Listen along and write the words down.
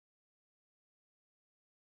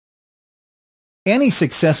Any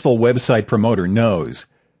successful website promoter knows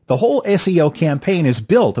the whole SEO campaign is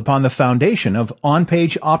built upon the foundation of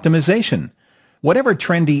on-page optimization. Whatever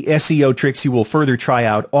trendy SEO tricks you will further try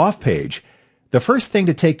out off-page, the first thing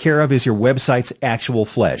to take care of is your website's actual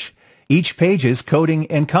flesh, each page's coding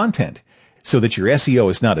and content, so that your SEO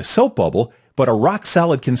is not a soap bubble, but a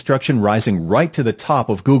rock-solid construction rising right to the top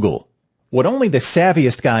of Google. What only the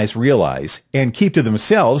savviest guys realize, and keep to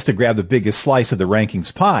themselves to grab the biggest slice of the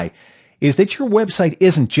rankings pie, is that your website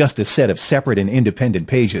isn't just a set of separate and independent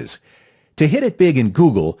pages. To hit it big in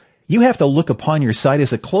Google, you have to look upon your site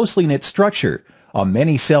as a closely knit structure, a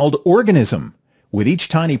many-celled organism, with each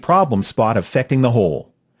tiny problem spot affecting the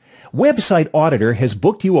whole. Website Auditor has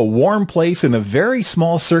booked you a warm place in the very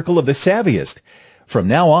small circle of the savviest. From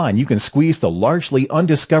now on, you can squeeze the largely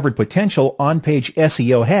undiscovered potential on-page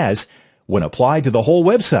SEO has when applied to the whole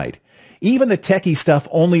website. Even the techie stuff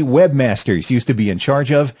only webmasters used to be in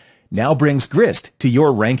charge of now brings grist to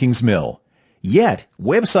your rankings mill. Yet,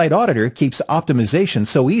 Website Auditor keeps optimization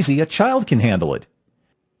so easy a child can handle it.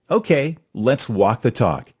 Okay, let's walk the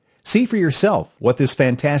talk. See for yourself what this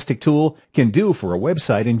fantastic tool can do for a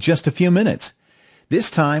website in just a few minutes. This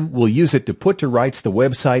time, we'll use it to put to rights the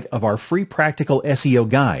website of our free practical SEO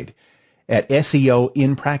guide at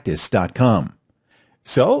SEOinpractice.com.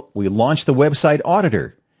 So, we launch the Website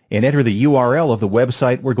Auditor and enter the URL of the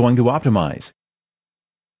website we're going to optimize.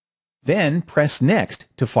 Then press Next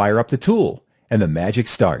to fire up the tool, and the magic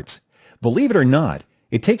starts. Believe it or not,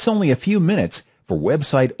 it takes only a few minutes for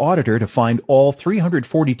Website Auditor to find all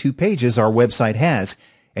 342 pages our website has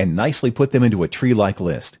and nicely put them into a tree-like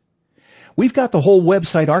list. We've got the whole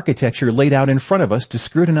website architecture laid out in front of us to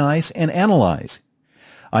scrutinize and analyze.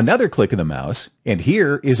 Another click of the mouse, and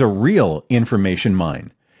here is a real information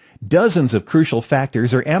mine. Dozens of crucial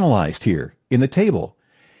factors are analyzed here in the table.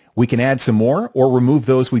 We can add some more or remove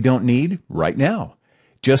those we don't need right now.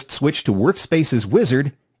 Just switch to Workspace's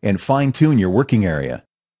wizard and fine-tune your working area.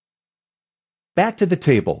 Back to the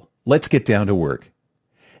table. Let's get down to work.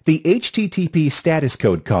 The HTTP status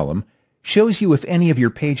code column shows you if any of your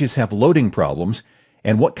pages have loading problems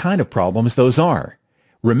and what kind of problems those are.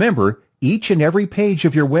 Remember, each and every page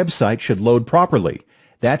of your website should load properly.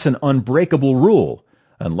 That's an unbreakable rule,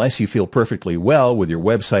 unless you feel perfectly well with your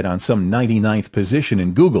website on some 99th position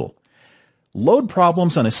in Google. Load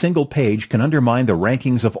problems on a single page can undermine the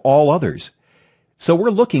rankings of all others. So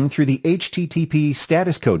we're looking through the HTTP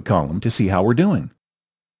status code column to see how we're doing.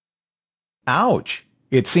 Ouch!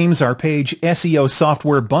 It seems our page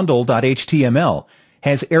SEOsoftwarebundle.html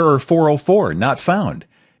has error 404 not found,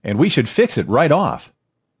 and we should fix it right off.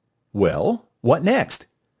 Well, what next?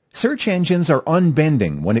 Search engines are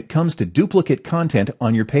unbending when it comes to duplicate content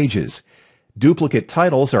on your pages. Duplicate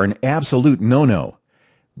titles are an absolute no-no.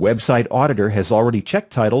 Website Auditor has already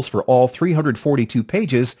checked titles for all 342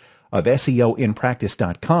 pages of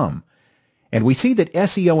SEOinpractice.com. And we see that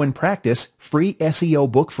SEO in Practice, free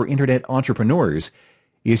SEO book for internet entrepreneurs,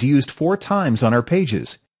 is used 4 times on our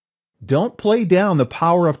pages. Don't play down the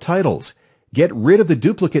power of titles. Get rid of the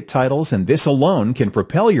duplicate titles, and this alone can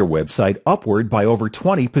propel your website upward by over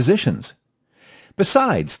 20 positions.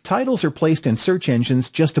 Besides, titles are placed in search engines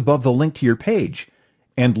just above the link to your page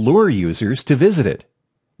and lure users to visit it.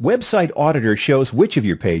 Website Auditor shows which of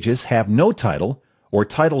your pages have no title or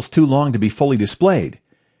titles too long to be fully displayed.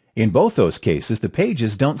 In both those cases, the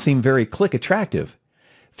pages don't seem very click attractive.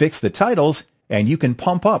 Fix the titles, and you can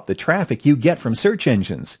pump up the traffic you get from search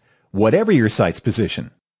engines, whatever your site's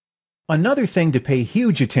position. Another thing to pay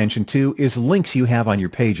huge attention to is links you have on your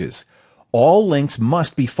pages. All links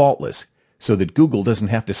must be faultless, so that Google doesn't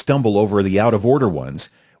have to stumble over the out-of-order ones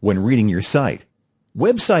when reading your site.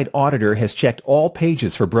 Website Auditor has checked all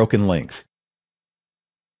pages for broken links.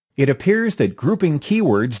 It appears that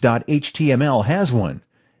groupingkeywords.html has one,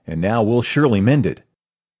 and now we'll surely mend it.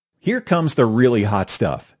 Here comes the really hot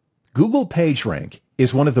stuff. Google PageRank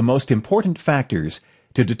is one of the most important factors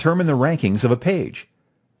to determine the rankings of a page.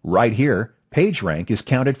 Right here, PageRank is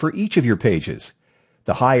counted for each of your pages.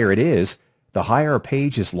 The higher it is, the higher a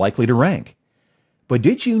page is likely to rank. But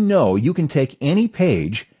did you know you can take any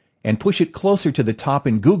page and push it closer to the top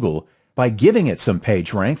in Google by giving it some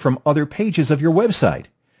PageRank from other pages of your website?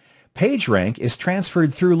 PageRank is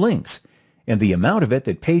transferred through links, and the amount of it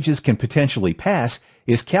that pages can potentially pass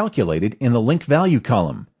is calculated in the link value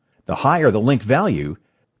column. The higher the link value,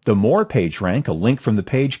 the more PageRank a link from the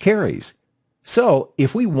page carries. So,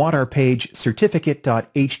 if we want our page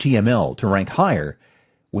certificate.html to rank higher,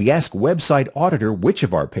 we ask Website Auditor which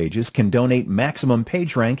of our pages can donate maximum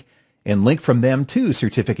PageRank and link from them to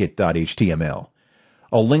certificate.html.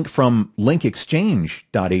 A link from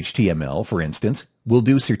linkexchange.html, for instance, will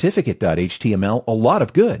do certificate.html a lot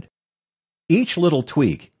of good. Each little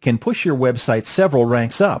tweak can push your website several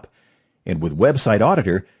ranks up, and with Website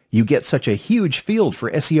Auditor, you get such a huge field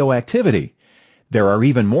for SEO activity. There are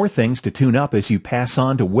even more things to tune up as you pass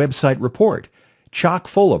on to Website Report, chock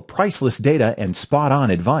full of priceless data and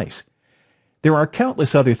spot-on advice. There are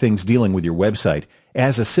countless other things dealing with your website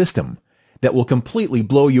as a system that will completely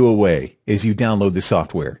blow you away as you download the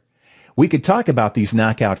software. We could talk about these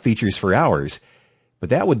knockout features for hours, but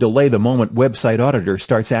that would delay the moment Website Auditor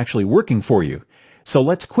starts actually working for you. So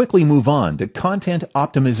let's quickly move on to content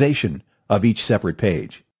optimization of each separate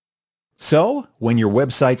page. So, when your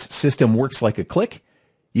website's system works like a click,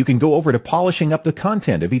 you can go over to polishing up the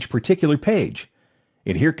content of each particular page.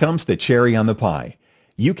 And here comes the cherry on the pie.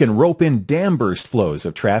 You can rope in dam burst flows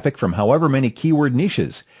of traffic from however many keyword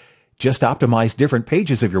niches. Just optimize different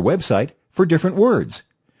pages of your website for different words.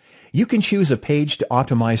 You can choose a page to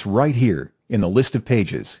optimize right here in the list of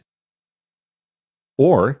pages.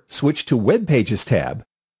 Or switch to Webpages tab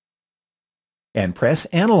and press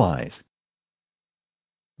Analyze.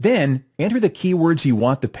 Then enter the keywords you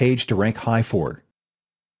want the page to rank high for.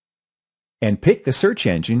 And pick the search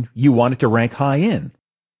engine you want it to rank high in.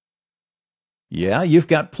 Yeah, you've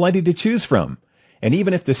got plenty to choose from. And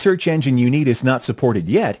even if the search engine you need is not supported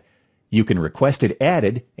yet, you can request it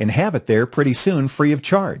added and have it there pretty soon free of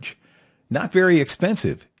charge. Not very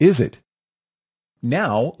expensive, is it?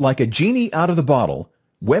 Now, like a genie out of the bottle,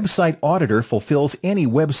 Website Auditor fulfills any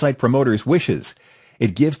website promoter's wishes.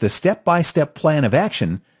 It gives the step-by-step plan of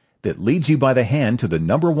action that leads you by the hand to the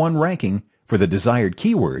 #1 ranking for the desired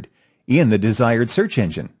keyword in the desired search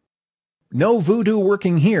engine. No voodoo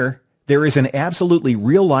working here. There is an absolutely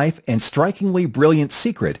real-life and strikingly brilliant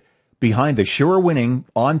secret behind the sure-winning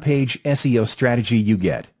on-page SEO strategy you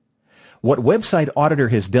get. What Website Auditor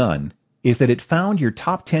has done is that it found your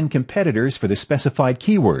top 10 competitors for the specified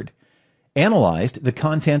keyword, analyzed the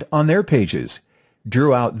content on their pages,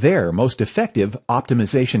 drew out their most effective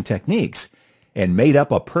optimization techniques, and made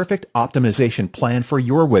up a perfect optimization plan for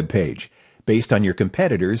your web page based on your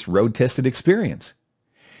competitors' road-tested experience.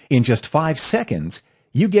 In just 5 seconds,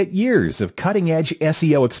 you get years of cutting-edge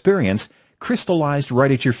SEO experience crystallized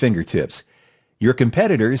right at your fingertips. Your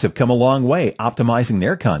competitors have come a long way optimizing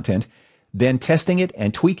their content, then testing it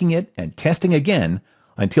and tweaking it and testing again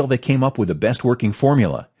until they came up with the best working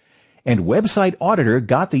formula. And Website Auditor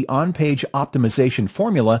got the on-page optimization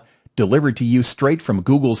formula delivered to you straight from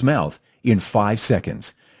Google's mouth in 5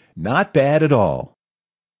 seconds. Not bad at all.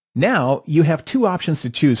 Now you have 2 options to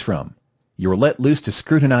choose from. You're let loose to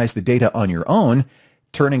scrutinize the data on your own,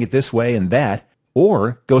 turning it this way and that,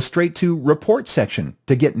 or go straight to Report section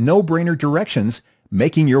to get no-brainer directions,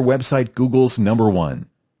 making your website Google's #1.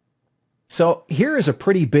 So here is a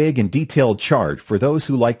pretty big and detailed chart for those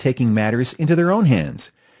who like taking matters into their own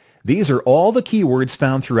hands. These are all the keywords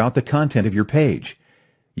found throughout the content of your page.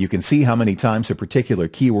 You can see how many times a particular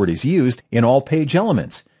keyword is used in all page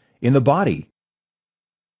elements, in the body,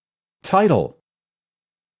 title,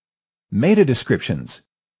 meta descriptions,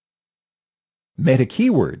 meta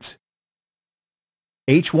keywords,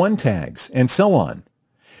 H1 tags, and so on.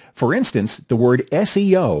 For instance, the word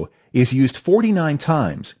SEO is used 49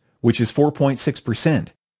 times, which is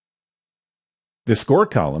 4.6%. The score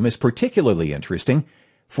column is particularly interesting,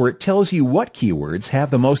 for it tells you what keywords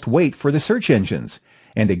have the most weight for the search engines,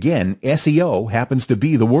 and again, SEO happens to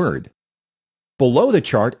be the word. Below the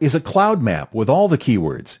chart is a cloud map with all the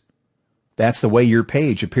keywords. That's the way your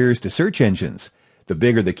page appears to search engines. The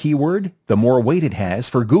bigger the keyword, the more weight it has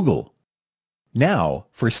for Google. Now,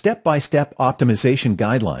 for step-by-step optimization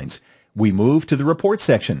guidelines, we move to the report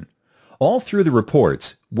section. All through the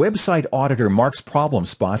reports, Website Auditor marks problem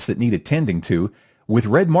spots that need attending to with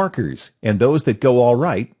red markers and those that go all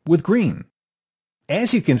right with green.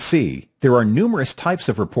 As you can see, there are numerous types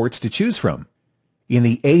of reports to choose from. In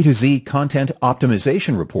the A to Z Content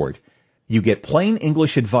Optimization Report, you get plain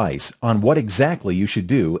English advice on what exactly you should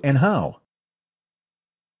do and how.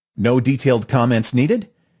 No detailed comments needed?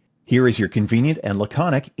 Here is your convenient and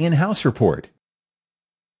laconic in-house report.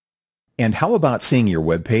 And how about seeing your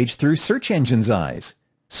web page through search engine's eyes?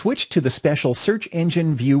 Switch to the special Search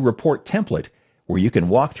Engine View Report template, where you can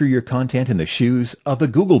walk through your content in the shoes of the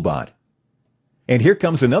Googlebot. And here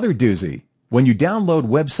comes another doozy. When you download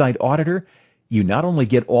Website Auditor, you not only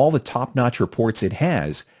get all the top-notch reports it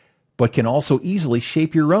has, but can also easily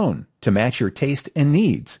shape your own to match your taste and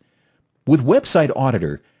needs. With Website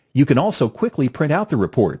Auditor, you can also quickly print out the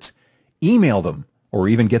reports, email them, or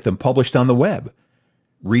even get them published on the web.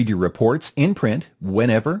 Read your reports in print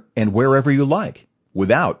whenever and wherever you like,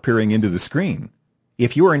 without peering into the screen.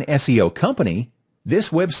 If you're an SEO company, This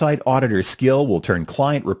website auditor skill will turn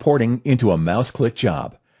client reporting into a mouse-click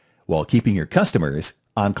job, while keeping your customers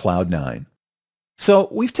on Cloud 9. So,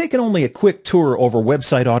 we've taken only a quick tour over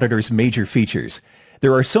Website Auditor's major features.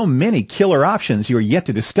 There are so many killer options you are yet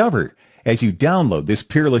to discover as you download this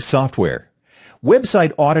peerless software.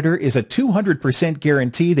 Website Auditor is a 200%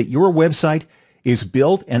 guarantee that your website is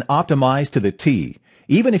built and optimized to the T,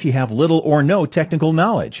 even if you have little or no technical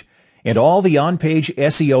knowledge. And all the on-page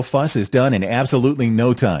SEO fuss is done in absolutely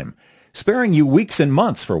no time, sparing you weeks and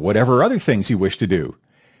months for whatever other things you wish to do.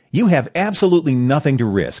 You have absolutely nothing to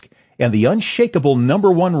risk, and the unshakable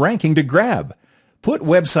 #1 ranking to grab. Put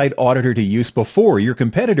Website Auditor to use before your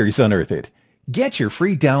competitors unearth it. Get your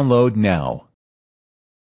free download now.